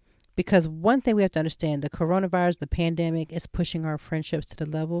 Because one thing we have to understand, the coronavirus, the pandemic is pushing our friendships to the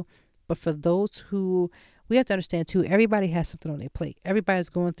level. But for those who, we have to understand too, everybody has something on their plate. Everybody's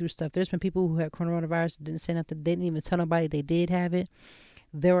going through stuff. There's been people who had coronavirus, didn't say nothing, didn't even tell nobody they did have it.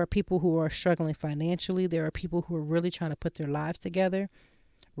 There are people who are struggling financially. There are people who are really trying to put their lives together.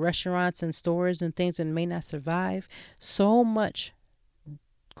 Restaurants and stores and things that may not survive. So much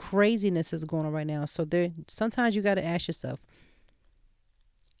craziness is going on right now. So sometimes you got to ask yourself,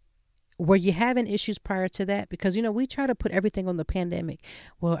 were you having issues prior to that? Because, we try to put everything on the pandemic.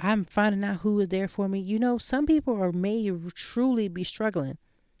 Well, I'm finding out who is there for me. Some people may truly be struggling.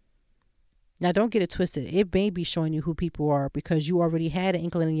 Now, don't get it twisted. It may be showing you who people are because you already had an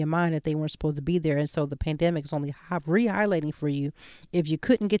inkling in your mind that they weren't supposed to be there. And so the pandemic is only re-highlighting for you. If you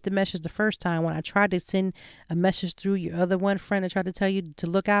couldn't get the message the first time, when I tried to send a message through your other one friend that tried to tell you to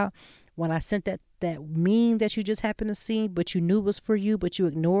look out, when I sent that meme that you just happened to see, but you knew was for you, but you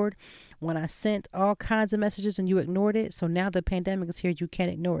ignored, when I sent all kinds of messages and you ignored it. So now the pandemic is here. You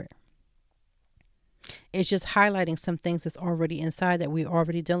can't ignore it. It's just highlighting some things that's already inside that we're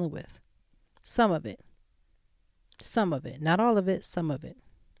already dealing with. Some of it, not all of it, some of it.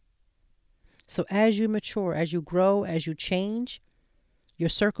 So as you mature, as you grow, as you change, your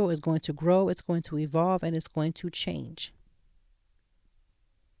circle is going to grow, it's going to evolve, and it's going to change.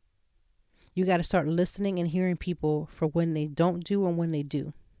 You got to start listening and hearing people for when they don't do and when they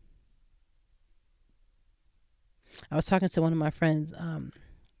do. I was talking to one of my friends. I'm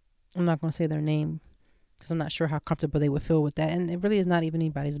not going to say their name, because I'm not sure how comfortable they would feel with that. And it really is not even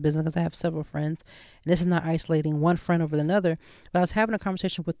anybody's business, because I have several friends. And this is not isolating one friend over another. But I was having a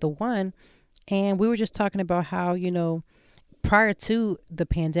conversation with the one, and we were just talking about how, prior to the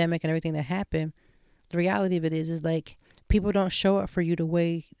pandemic and everything that happened, the reality of it is like people don't show up for you the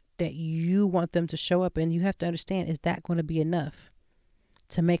way that you want them to show up. And you have to understand, is that going to be enough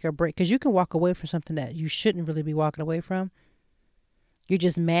to make or break? Because you can walk away from something that you shouldn't really be walking away from. You're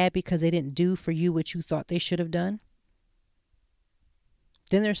just mad because they didn't do for you what you thought they should have done.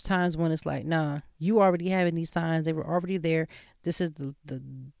 Then there's times when it's like, nah, you already having these signs. They were already there. This is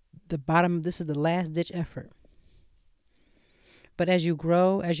the bottom. This is the last ditch effort. But as you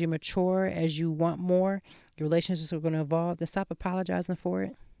grow, as you mature, as you want more, your relationships are going to evolve. Then stop apologizing for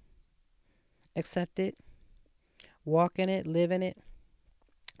it. Accept it. Walk in it. Live in it.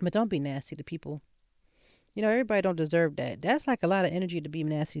 But don't be nasty to people. Everybody don't deserve that. That's like a lot of energy to be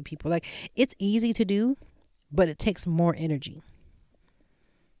nasty to people. Like, it's easy to do, but it takes more energy.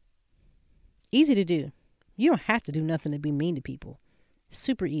 Easy to do. You don't have to do nothing to be mean to people.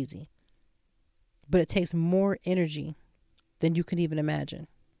 Super easy. But it takes more energy than you can even imagine.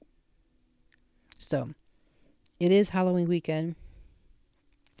 So, it is Halloween weekend.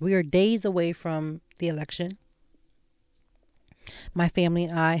 We are days away from the election. My family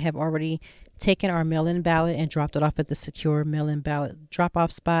and I have already taken our mail-in ballot and dropped it off at the secure mail-in ballot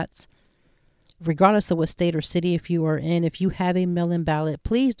drop-off spots. Regardless of what state or city if you are in, if you have a mail-in ballot,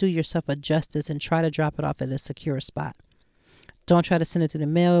 please do yourself a justice and try to drop it off at a secure spot. Don't try to send it through the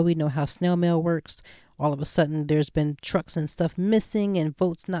mail. We know how snail mail works. All of a sudden, there's been trucks and stuff missing and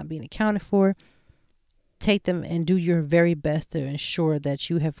votes not being accounted for. Take them and do your very best to ensure that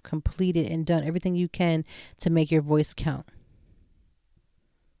you have completed and done everything you can to make your voice count.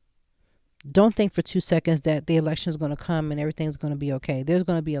 Don't think for 2 seconds that the election is going to come and everything's going to be okay. There's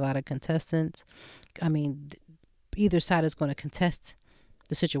going to be a lot of contestants. Either side is going to contest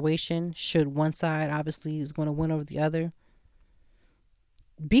the situation. Should one side obviously is going to win over the other.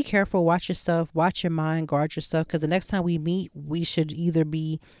 Be careful. Watch yourself. Watch your mind. Guard yourself. Because the next time we meet, we should either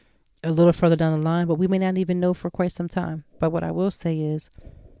be a little further down the line, but we may not even know for quite some time. But what I will say is,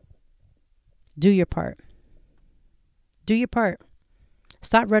 do your part. Do your part.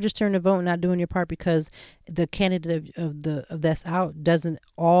 Stop registering to vote and not doing your part because the candidate of that's out doesn't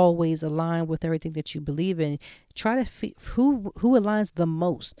always align with everything that you believe in. Try to who aligns the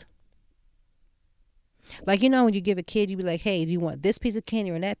most. Like, when you give a kid, you be like, hey, do you want this piece of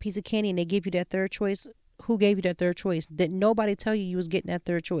candy or that piece of candy? And they give you that third choice. Who gave you that third choice? Did nobody tell you was getting that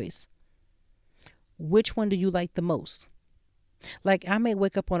third choice? which one do you like the most? Like, I may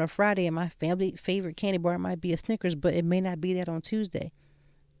wake up on a Friday and my family favorite candy bar might be a Snickers, but it may not be that on Tuesday.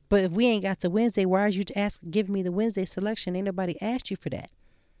 But if we ain't got to Wednesday, why are you giving me the Wednesday selection? Ain't nobody asked you for that.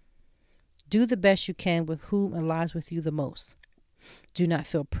 Do the best you can with whom aligns with you the most. Do not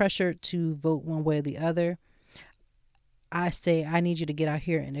feel pressured to vote one way or the other. I say, I need you to get out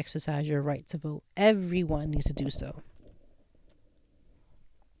here and exercise your right to vote. Everyone needs to do so.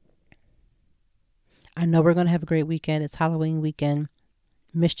 I know we're going to have a great weekend. It's Halloween weekend.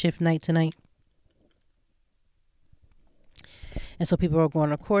 Mischief night tonight. And so people are going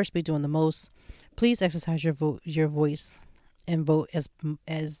to, of course, be doing the most. Please exercise your voice and vote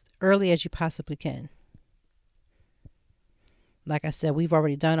as early as you possibly can. Like I said, we've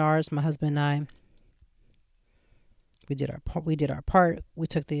already done ours. My husband and I, we did our part. We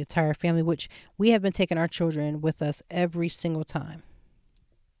took the entire family, which we have been taking our children with us every single time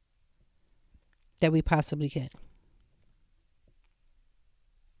that we possibly can.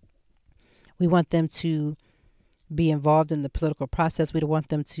 We want them to be involved in the political process. We don't want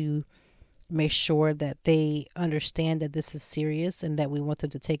them to make sure that they understand that this is serious and that we want them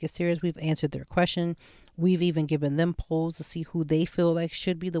to take it serious. We've answered their question. We've even given them polls to see who they feel like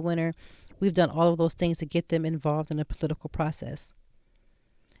should be the winner. We've done all of those things to get them involved in the political process.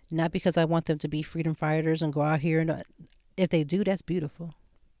 Not because I want them to be freedom fighters and go out here. And if they do, that's beautiful.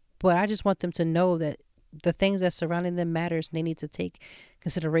 But I just want them to know that the things that surrounding them matters. And they need to take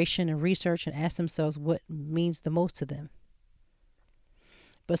consideration and research and ask themselves what means the most to them.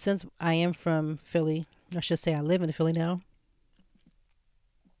 But since I am from Philly, I should say I live in Philly now,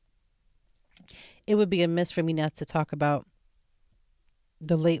 it would be amiss for me not to talk about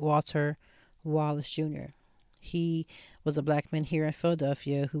the late Walter Wallace Jr. He was a black man here in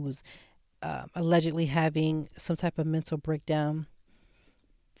Philadelphia who was allegedly having some type of mental breakdown.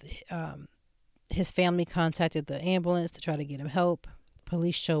 His family contacted the ambulance to try to get him help.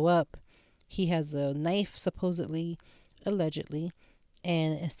 Police show up. He has a knife, supposedly, allegedly.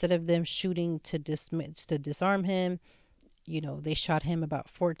 And instead of them shooting to disarm him, they shot him about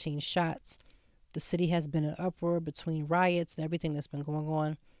 14 shots. The city has been in an uproar between riots and everything that's been going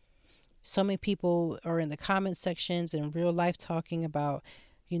on. So many people are in the comment sections in real life talking about,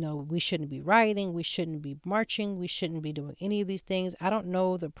 we shouldn't be rioting, we shouldn't be marching, we shouldn't be doing any of these things. I don't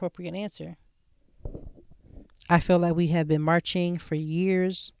know the appropriate answer. I feel like we have been marching for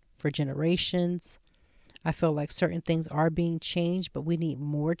years, for generations. I feel like certain things are being changed, but we need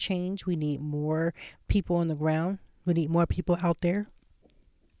more change. We need more people on the ground. We need more people out there.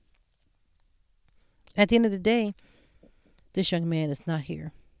 At the end of the day, this young man is not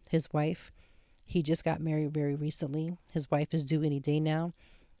here. His wife, he just got married very recently. His wife is due any day now.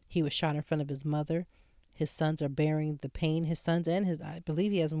 He was shot in front of his mother. His sons are bearing the pain. His sons and I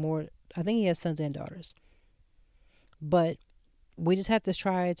believe he has more. I think he has sons and daughters. But we just have to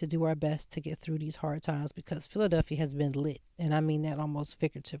try to do our best to get through these hard times because Philadelphia has been lit. And I mean that almost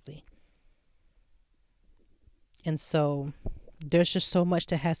figuratively. And so there's just so much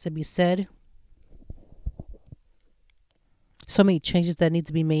that has to be said. So many changes that need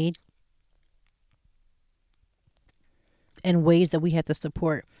to be made. And ways that we have to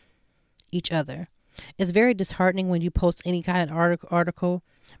support each other. It's very disheartening when you post any kind of article.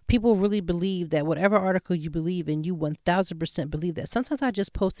 People really believe that whatever article you believe in, you 1000% believe that. Sometimes I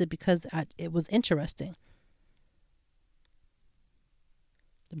just post it because it was interesting.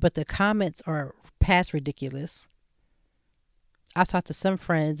 But the comments are past ridiculous. I've talked to some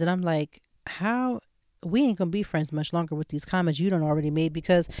friends and I'm like, how we ain't gonna be friends much longer with these comments you done already made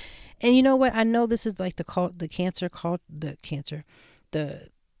because, and you know what? I know this is like the cancel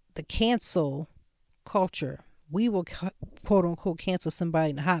culture. We will quote unquote cancel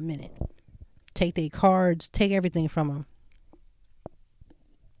somebody in a hot minute. Take their cards, take everything from them.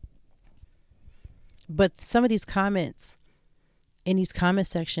 But some of these comments in these comment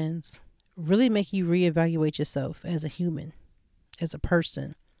sections really make you reevaluate yourself as a human, as a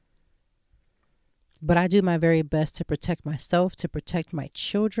person. But I do my very best to protect myself, to protect my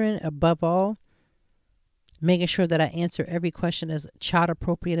children above all, making sure that I answer every question as child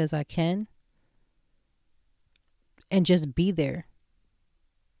appropriate as I can. And just be there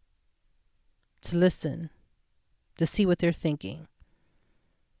to listen, to see what they're thinking.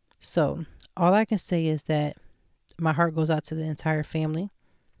 So all I can say is that my heart goes out to the entire family.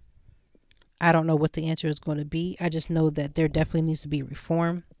 I don't know what the answer is going to be. I just know that there definitely needs to be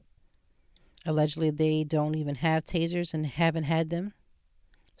reform. Allegedly, they don't even have tasers and haven't had them.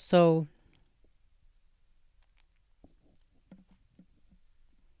 So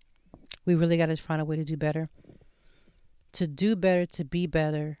we really got to find a way to do better. To do better, to be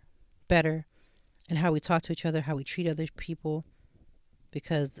better, and how we talk to each other, how we treat other people,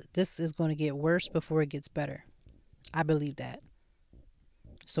 because this is going to get worse before it gets better. I believe that.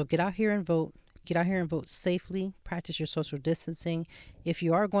 So get out here and vote. Get out here and vote safely. Practice your social distancing. If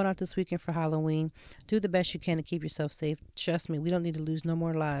you are going out this weekend for Halloween, do the best you can to keep yourself safe. Trust me, we don't need to lose no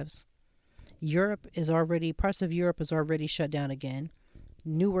more lives. Parts of Europe is already shut down again.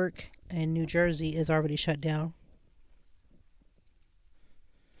 Newark and New Jersey is already shut down.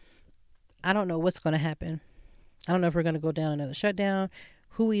 I don't know what's going to happen. I don't know if we're going to go down another shutdown.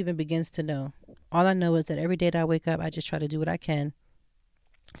 Who even begins to know? All I know is that every day that I wake up, I just try to do what I can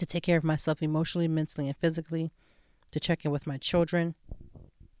to take care of myself emotionally, mentally, and physically, to check in with my children,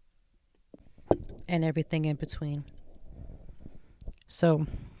 and everything in between. So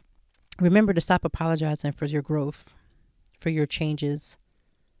remember to stop apologizing for your growth, for your changes.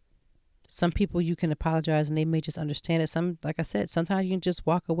 Some people you can apologize and they may just understand it. Some, like I said, sometimes you can just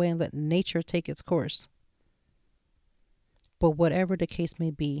walk away and let nature take its course. But whatever the case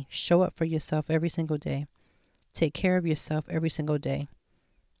may be, show up for yourself every single day. Take care of yourself every single day.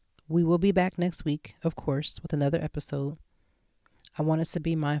 We will be back next week, of course, with another episode. I want us to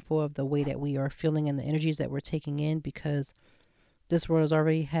be mindful of the way that we are feeling and the energies that we're taking in, because this world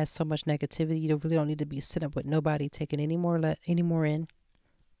already has so much negativity. You really don't need to be sitting up with nobody taking any more in.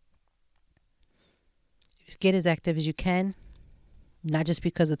 Get as active as you can, not just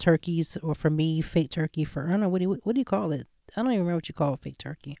because of turkeys, or for me, fake turkey. I don't know, what do you call it? I don't even remember what you call fake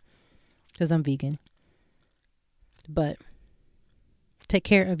turkey, because I'm vegan. But take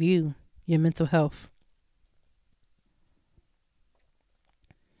care of you, your mental health.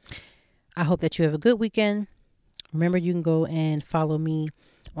 I hope that you have a good weekend. Remember, you can go and follow me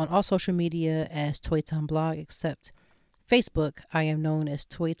on all social media as Toy Time Blog, except Facebook. I am known as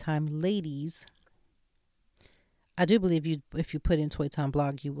Toy Time Ladies. I do believe if you put in Toy Time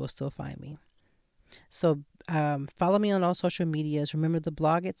Blog, you will still find me. So follow me on all social medias. Remember, the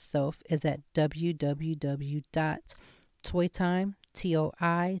blog itself is at www.toytime.org.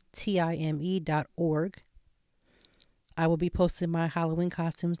 I will be posting my Halloween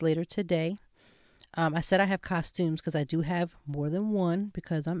costumes later today. I said I have costumes because I do have more than one,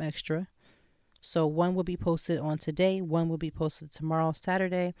 because I'm extra. So one will be posted on today. One will be posted tomorrow,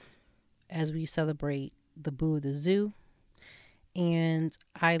 Saturday, as we celebrate the Boo of the Zoo. And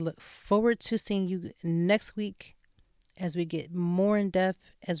I look forward to seeing you next week as we get more in depth,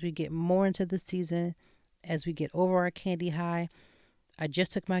 as we get more into the season, as we get over our candy high. I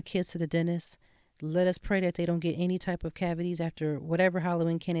just took my kids to the dentist. Let us pray that they don't get any type of cavities after whatever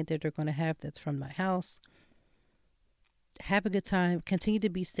Halloween candy that they're going to have that's from my house. Have a good time. Continue to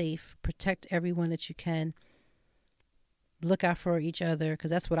be safe. Protect everyone that you can. Look out for each other, because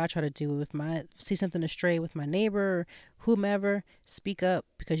that's what I try to do. If I see something astray with my neighbor or whomever, speak up,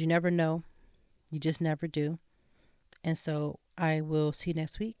 because you never know. You just never do. And so I will see you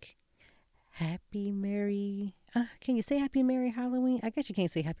next week. Can you say Happy Merry Halloween? I guess you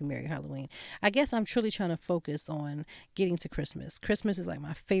can't say Happy Merry Halloween. I guess I'm truly trying to focus on getting to Christmas. Christmas is like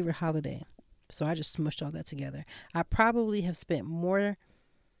my favorite holiday. So I just smushed all that together. I probably have spent more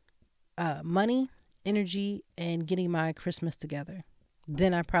money, energy, and getting my Christmas together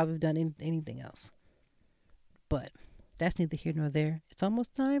than I probably have done anything else. But that's neither here nor there. It's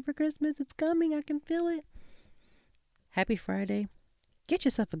almost time for Christmas. It's coming. I can feel it. Happy Friday. Get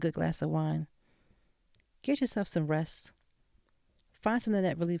yourself a good glass of wine. Get yourself some rest. Find something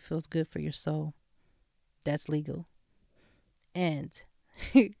that really feels good for your soul. That's legal. And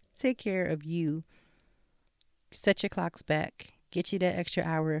take care of you. Set your clocks back. Get you that extra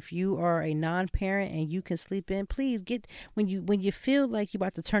hour. If you are a non-parent and you can sleep in, please get, when you feel like you're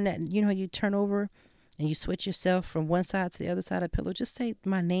about to turn that, you know, you turn over and you switch yourself from one side to the other side of the pillow, just say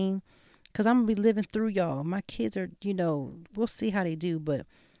my name, because I'm going to be living through y'all. My kids are, we'll see how they do, but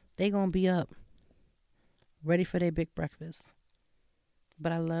they going to be up, ready for their big breakfast.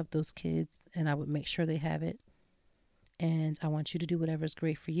 But I love those kids, and I would make sure they have it. And I want you to do whatever is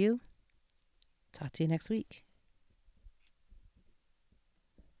great for you. Talk to you next week.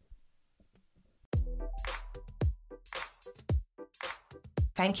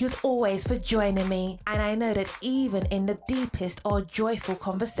 Thank you as always for joining me, and I know that even in the deepest or joyful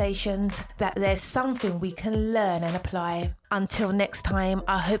conversations, that there's something we can learn and apply. Until next time,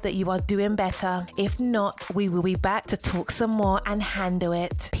 I hope that you are doing better. If not, we will be back to talk some more and handle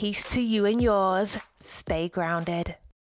it. Peace to you and yours. Stay grounded.